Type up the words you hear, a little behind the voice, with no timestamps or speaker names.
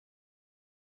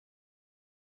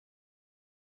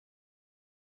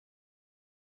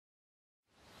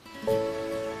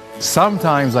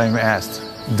Sometimes I'm asked,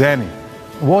 Danny,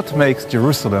 what makes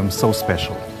Jerusalem so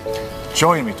special?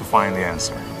 Join me to find the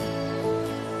answer.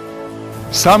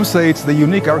 Some say it's the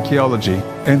unique archaeology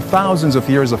and thousands of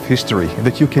years of history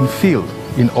that you can feel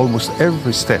in almost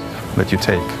every step that you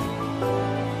take.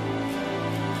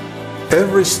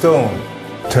 Every stone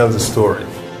tells a story.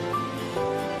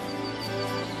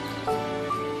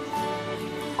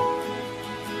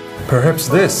 Perhaps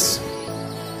this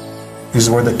is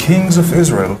where the kings of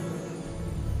Israel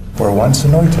were once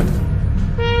anointed.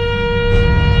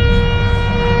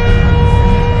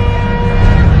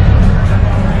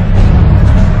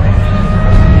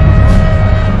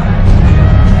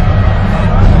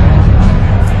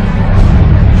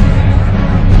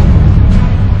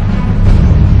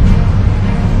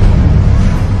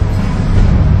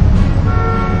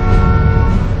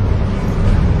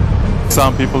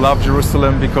 Some people love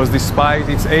Jerusalem because despite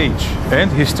its age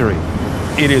and history,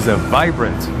 it is a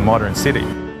vibrant modern city.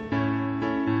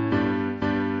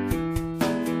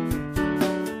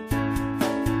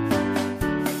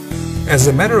 As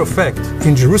a matter of fact,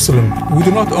 in Jerusalem, we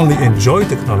do not only enjoy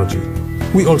technology,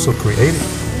 we also create it.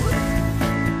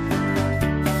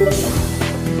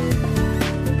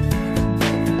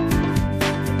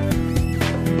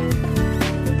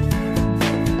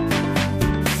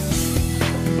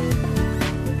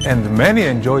 And many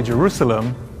enjoy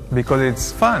Jerusalem because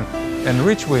it's fun and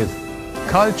rich with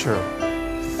culture,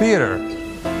 theater,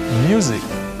 music,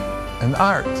 and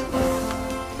art.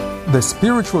 The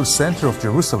spiritual center of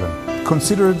Jerusalem,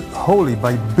 considered holy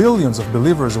by billions of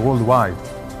believers worldwide,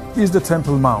 is the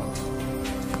Temple Mount.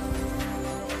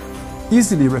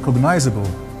 Easily recognizable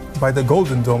by the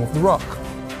golden dome of the rock.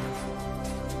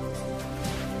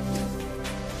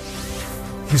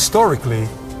 Historically,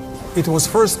 it was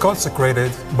first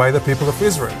consecrated by the people of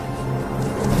Israel.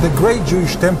 The great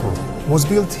Jewish temple was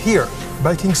built here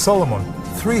by King Solomon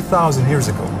 3,000 years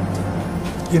ago,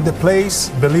 in the place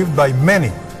believed by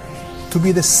many to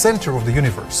be the center of the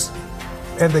universe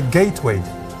and the gateway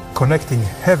connecting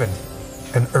heaven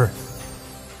and earth.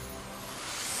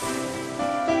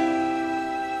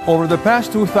 Over the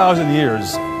past 2,000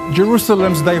 years,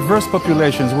 Jerusalem's diverse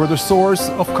populations were the source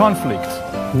of conflict,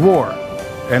 war,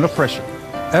 and oppression.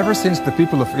 Ever since the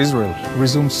people of Israel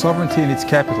resumed sovereignty in its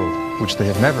capital, which they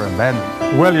have never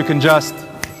abandoned. Well, you can just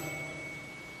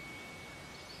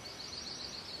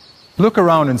look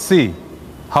around and see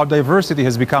how diversity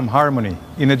has become harmony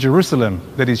in a Jerusalem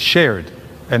that is shared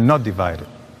and not divided.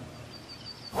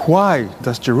 Why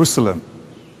does Jerusalem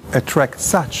attract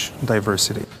such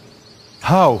diversity?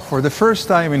 How, for the first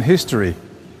time in history,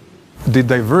 did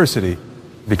diversity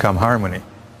become harmony?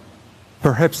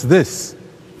 Perhaps this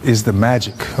is the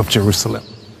magic of Jerusalem.